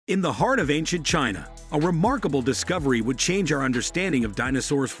In the heart of ancient China, a remarkable discovery would change our understanding of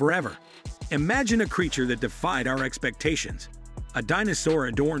dinosaurs forever. Imagine a creature that defied our expectations, a dinosaur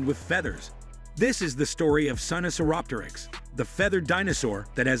adorned with feathers. This is the story of Sinosauropteryx, the feathered dinosaur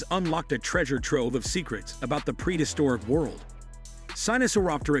that has unlocked a treasure trove of secrets about the prehistoric world.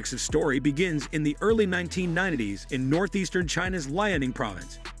 Sinosauropteryx's story begins in the early 1990s in northeastern China's Liaoning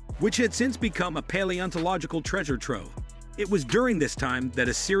province, which had since become a paleontological treasure trove. It was during this time that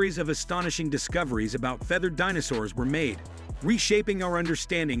a series of astonishing discoveries about feathered dinosaurs were made, reshaping our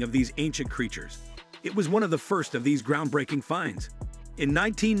understanding of these ancient creatures. It was one of the first of these groundbreaking finds. In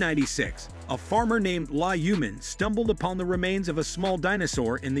 1996, a farmer named Lai Yuman stumbled upon the remains of a small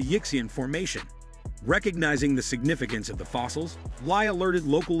dinosaur in the Yixian Formation. Recognizing the significance of the fossils, Lai alerted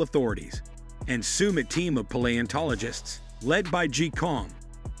local authorities, and soon a team of paleontologists, led by Ji Kong,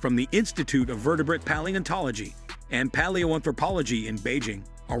 from the Institute of Vertebrate Paleontology and Paleoanthropology in Beijing,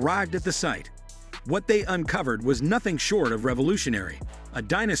 arrived at the site. What they uncovered was nothing short of revolutionary: a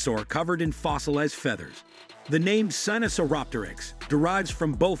dinosaur covered in fossilized feathers. The name Sinosauropteryx derives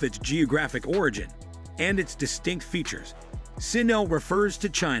from both its geographic origin and its distinct features. Sino refers to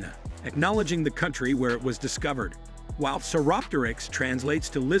China, acknowledging the country where it was discovered, while Sauropteryx translates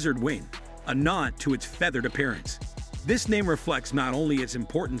to lizard wing, a nod to its feathered appearance. This name reflects not only its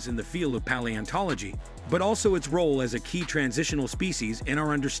importance in the field of paleontology, but also its role as a key transitional species in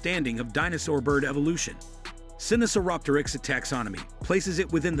our understanding of dinosaur bird evolution. Sinosauropteryx taxonomy places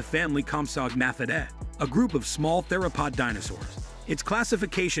it within the family Compsognathidae, a group of small theropod dinosaurs. Its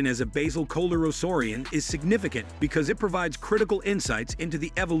classification as a basal coelurosaurian is significant because it provides critical insights into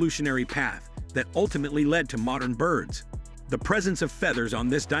the evolutionary path that ultimately led to modern birds. The presence of feathers on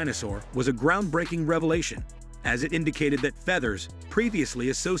this dinosaur was a groundbreaking revelation, as it indicated that feathers, previously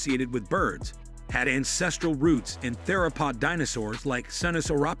associated with birds, had ancestral roots in theropod dinosaurs like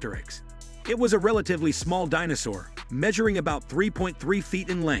Sinosauropteryx. It was a relatively small dinosaur, measuring about 3.3 feet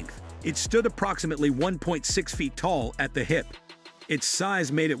in length. It stood approximately 1.6 feet tall at the hip. Its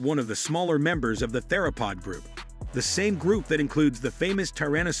size made it one of the smaller members of the theropod group, the same group that includes the famous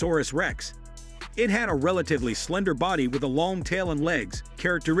Tyrannosaurus rex. It had a relatively slender body with a long tail and legs,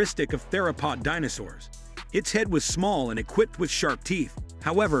 characteristic of theropod dinosaurs. Its head was small and equipped with sharp teeth.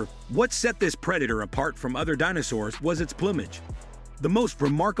 However, what set this predator apart from other dinosaurs was its plumage. The most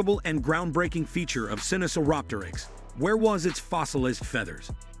remarkable and groundbreaking feature of Sinosauropteryx, where was its fossilized feathers?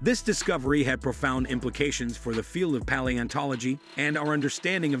 This discovery had profound implications for the field of paleontology and our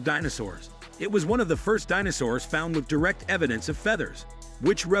understanding of dinosaurs. It was one of the first dinosaurs found with direct evidence of feathers,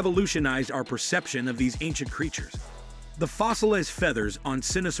 which revolutionized our perception of these ancient creatures. The fossilized feathers on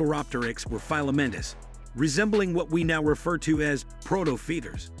Sinosauropteryx were filamentous, resembling what we now refer to as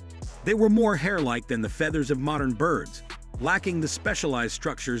proto-feathers. They were more hair-like than the feathers of modern birds, lacking the specialized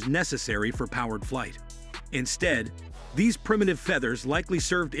structures necessary for powered flight. Instead, these primitive feathers likely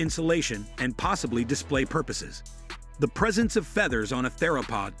served insulation and possibly display purposes. The presence of feathers on a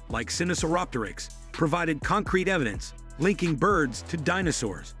theropod like Sinosauropteryx provided concrete evidence linking birds to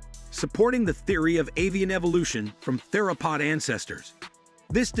dinosaurs, supporting the theory of avian evolution from theropod ancestors.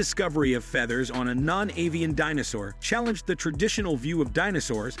 This discovery of feathers on a non-avian dinosaur challenged the traditional view of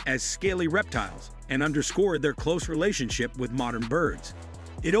dinosaurs as scaly reptiles and underscored their close relationship with modern birds.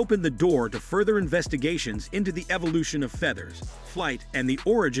 It opened the door to further investigations into the evolution of feathers, flight, and the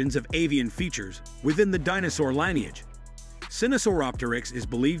origins of avian features within the dinosaur lineage. Sinosauropteryx is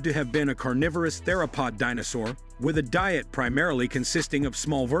believed to have been a carnivorous theropod dinosaur with a diet primarily consisting of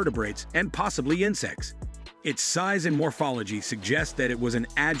small vertebrates and possibly insects. Its size and morphology suggest that it was an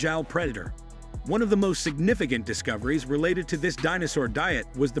agile predator. One of the most significant discoveries related to this dinosaur diet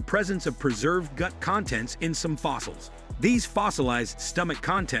was the presence of preserved gut contents in some fossils. These fossilized stomach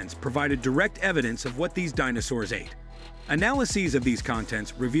contents provided direct evidence of what these dinosaurs ate. Analyses of these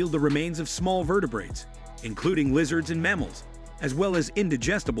contents revealed the remains of small vertebrates, including lizards and mammals, as well as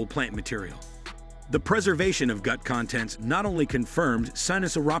indigestible plant material. The preservation of gut contents not only confirmed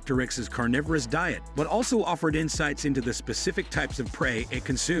Sinosauropteryx's carnivorous diet, but also offered insights into the specific types of prey it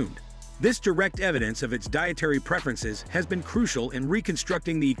consumed. This direct evidence of its dietary preferences has been crucial in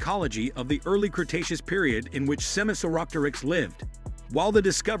reconstructing the ecology of the Early Cretaceous period in which Sinosauropteryx lived. While the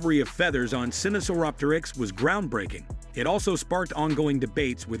discovery of feathers on Sinosauropteryx was groundbreaking, it also sparked ongoing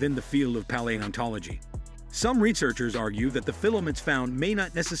debates within the field of paleontology. Some researchers argue that the filaments found may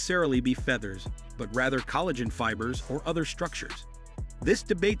not necessarily be feathers, but rather collagen fibers or other structures. This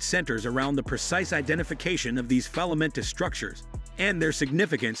debate centers around the precise identification of these filamentous structures and their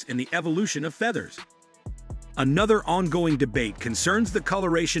significance in the evolution of feathers. Another ongoing debate concerns the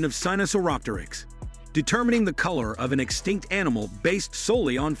coloration of Sinosauropteryx. Determining the color of an extinct animal based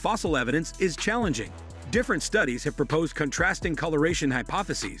solely on fossil evidence is challenging. Different studies have proposed contrasting coloration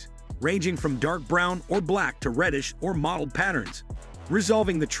hypotheses, ranging from dark brown or black to reddish or mottled patterns.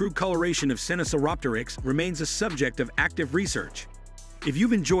 Resolving the true coloration of Sinosauropteryx remains a subject of active research. If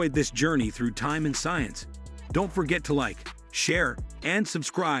you've enjoyed this journey through time and science, don't forget to like, share, and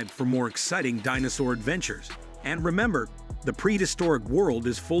subscribe for more exciting dinosaur adventures. And remember, the prehistoric world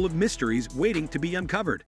is full of mysteries waiting to be uncovered.